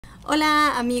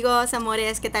Hola amigos,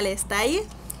 amores, ¿qué tal estáis?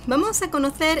 Vamos a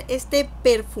conocer este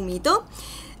perfumito,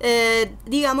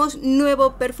 digamos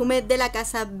nuevo perfume de la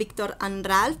casa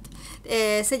Viktor&Rolf,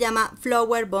 se llama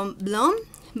Flowerbomb Bloom.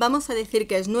 Vamos a decir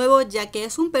que es nuevo ya que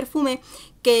es un perfume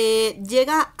que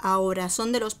llega ahora,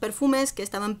 son de los perfumes que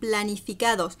estaban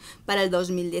planificados para el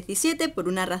 2017, por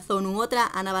una razón u otra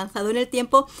han avanzado en el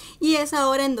tiempo y es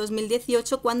ahora en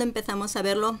 2018 cuando empezamos a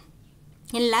verlo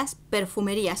en las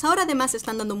perfumerías. Ahora además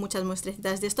están dando muchas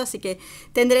muestrecitas de esto, así que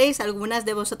tendréis algunas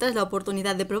de vosotras la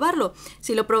oportunidad de probarlo.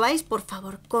 Si lo probáis, por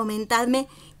favor, comentadme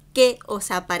qué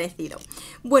os ha parecido.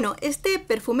 Bueno, este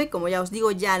perfume, como ya os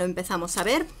digo, ya lo empezamos a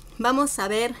ver. Vamos a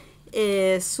ver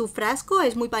su frasco,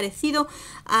 es muy parecido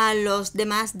a los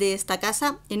demás de esta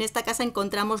casa. En esta casa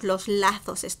encontramos los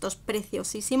lazos, estos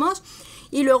preciosísimos,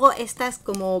 y luego estas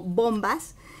como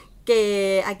bombas,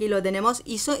 que aquí lo tenemos,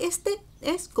 y este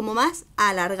es como más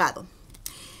alargado.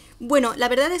 Bueno, la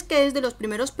verdad es que es de los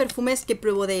primeros perfumes que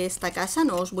pruebo de esta casa,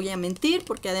 no os voy a mentir,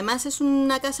 porque además es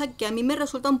una casa que a mí me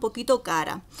resulta un poquito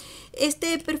cara.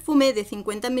 Este perfume de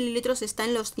 50 mililitros está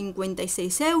en los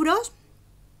 56 euros.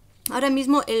 Ahora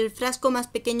mismo el frasco más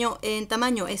pequeño en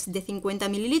tamaño es de 50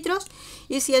 mililitros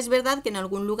y sí es verdad que en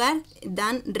algún lugar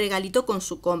dan regalito con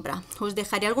su compra. Os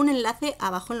dejaré algún enlace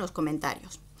abajo en los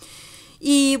comentarios.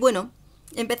 Y bueno,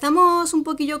 empezamos un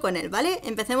poquillo con él, ¿vale?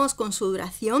 Empecemos con su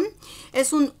duración.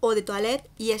 Es un eau de toilette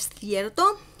y es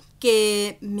cierto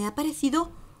que me ha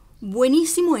parecido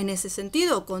buenísimo en ese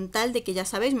sentido, con tal de que ya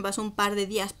sabéis, me paso un par de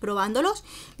días probándolos,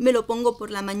 me lo pongo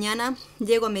por la mañana,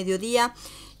 llego a mediodía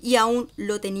y aún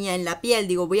lo tenía en la piel.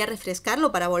 Digo, voy a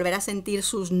refrescarlo para volver a sentir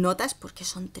sus notas porque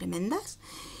son tremendas,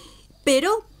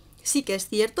 pero sí que es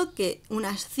cierto que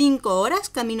unas 5 horas,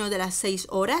 camino de las 6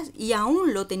 horas, y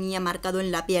aún lo tenía marcado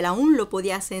en la piel, aún lo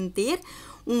podía sentir,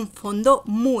 un fondo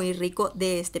muy rico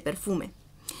de este perfume.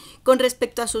 Con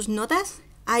respecto a sus notas,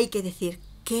 hay que decir,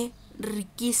 qué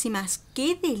riquísimas,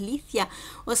 qué delicia.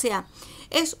 O sea,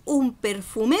 es un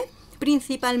perfume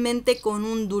principalmente con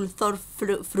un dulzor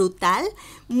frutal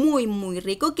muy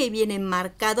rico que viene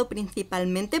marcado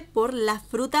principalmente por la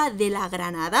fruta de la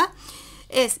granada.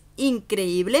 Es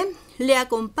increíble, le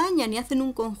acompañan y hacen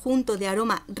un conjunto de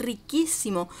aroma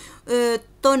riquísimo,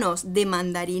 tonos de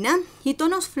mandarina y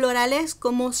tonos florales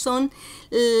como son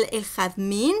el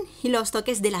jazmín y los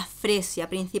toques de la fresia,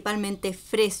 principalmente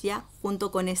fresia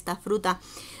junto con esta fruta.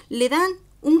 Le dan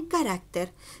un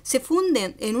carácter, se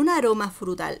funden en un aroma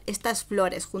frutal, estas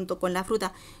flores junto con la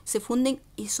fruta se funden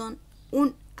y son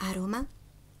un aroma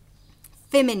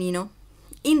femenino,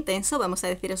 intenso, vamos a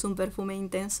decir, es un perfume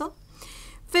intenso.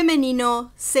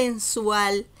 Femenino,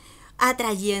 sensual,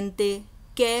 atrayente,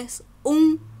 que es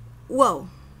un wow.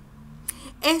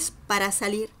 Es para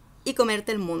salir y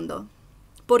comerte el mundo.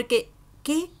 Porque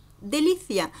qué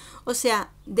delicia. O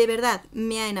sea, de verdad,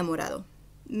 me ha enamorado.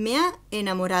 Me ha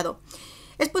enamorado.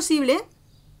 Es posible,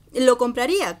 lo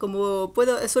compraría, como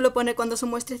suelo poner cuando son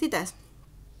muestrecitas.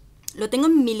 Lo tengo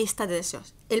en mi lista de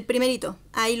deseos. El primerito,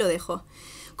 ahí lo dejo.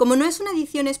 Como no es una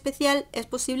edición especial, es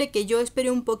posible que yo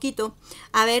espere un poquito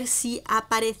a ver si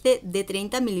aparece de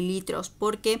 30 mililitros,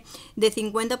 porque de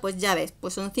 50 pues ya ves,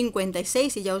 pues son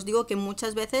 56 y ya os digo que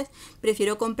muchas veces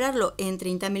prefiero comprarlo en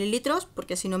 30 mililitros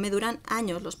porque si no me duran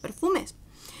años los perfumes.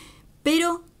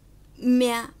 Pero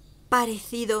me ha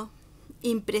parecido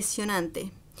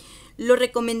impresionante. Lo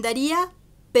recomendaría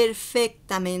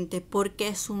perfectamente porque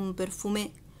es un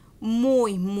perfume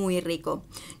muy rico.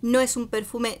 No es un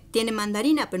perfume, tiene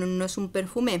mandarina, pero no es un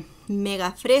perfume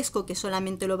mega fresco que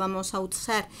solamente lo vamos a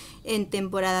usar en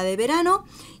temporada de verano,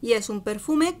 y es un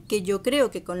perfume que yo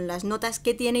creo que con las notas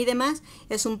que tiene y demás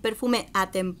es un perfume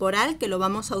atemporal que lo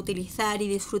vamos a utilizar y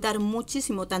disfrutar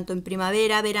muchísimo tanto en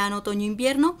primavera, verano, otoño,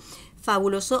 invierno.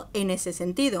 Fabuloso en ese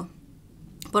sentido,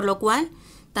 por lo cual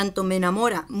tanto me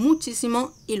enamora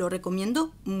muchísimo y lo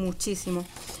recomiendo muchísimo.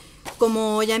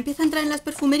 Como ya empieza a entrar en las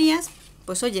perfumerías,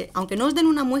 pues oye, aunque no os den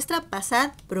una muestra,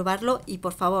 pasad, probarlo y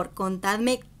por favor,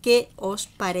 contadme qué os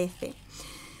parece.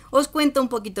 Os cuento un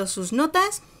poquito sus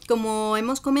notas. Como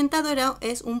hemos comentado,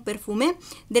 es un perfume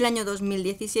del año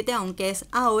 2017, aunque es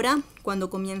ahora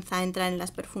cuando comienza a entrar en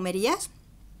las perfumerías.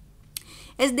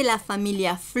 Es de la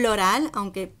familia floral,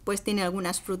 aunque pues tiene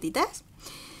algunas frutitas.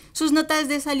 Sus notas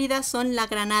de salida son la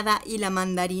granada y la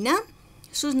mandarina.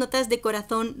 Sus notas de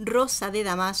corazón, rosa de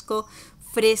damasco,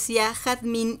 fresia,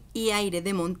 jazmín y aire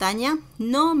de montaña.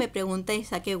 No me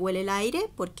preguntéis a qué huele el aire,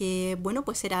 porque bueno,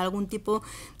 pues será algún tipo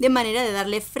de manera de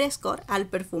darle frescor al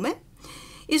perfume.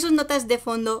 Y sus notas de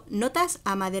fondo, notas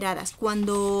amaderadas.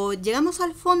 Cuando llegamos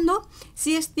al fondo,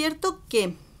 sí es cierto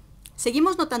que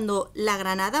Seguimos notando la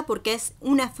granada porque es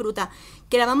una fruta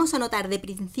que la vamos a notar de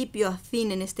principio a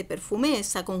fin en este perfume,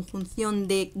 esa conjunción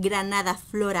de granada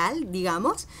floral,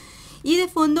 digamos. Y de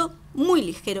fondo muy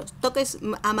ligeros, toques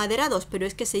amaderados, pero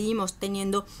es que seguimos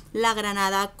teniendo la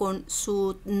granada con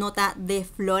su nota de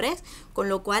flores, con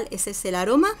lo cual ese es el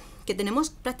aroma que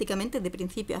tenemos prácticamente de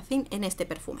principio a fin en este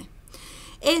perfume.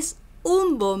 Es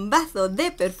un bombazo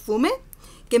de perfume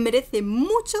que merece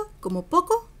mucho como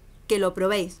poco que lo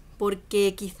probéis,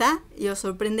 porque quizá os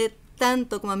sorprende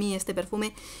tanto como a mí este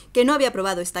perfume, que no había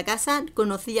probado esta casa,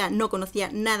 no conocía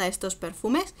nada estos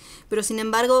perfumes, pero sin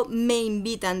embargo me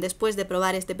invitan, después de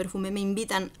probar este perfume, me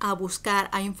invitan a buscar,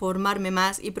 a informarme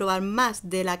más y probar más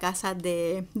de la casa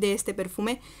de este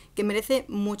perfume, que merece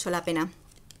mucho la pena.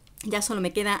 Ya solo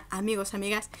me queda, amigos,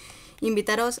 amigas,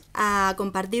 invitaros a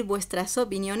compartir vuestras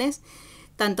opiniones,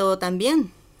 tanto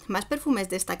también más perfumes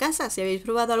de esta casa. Si habéis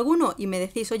probado alguno y me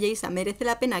decís, oye Isa, merece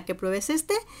la pena que pruebes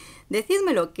este,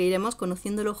 decídmelo, que iremos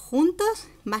conociéndolo juntos,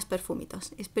 más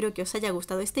perfumitos. Espero que os haya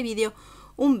gustado este vídeo.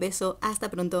 Un beso,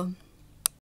 hasta pronto.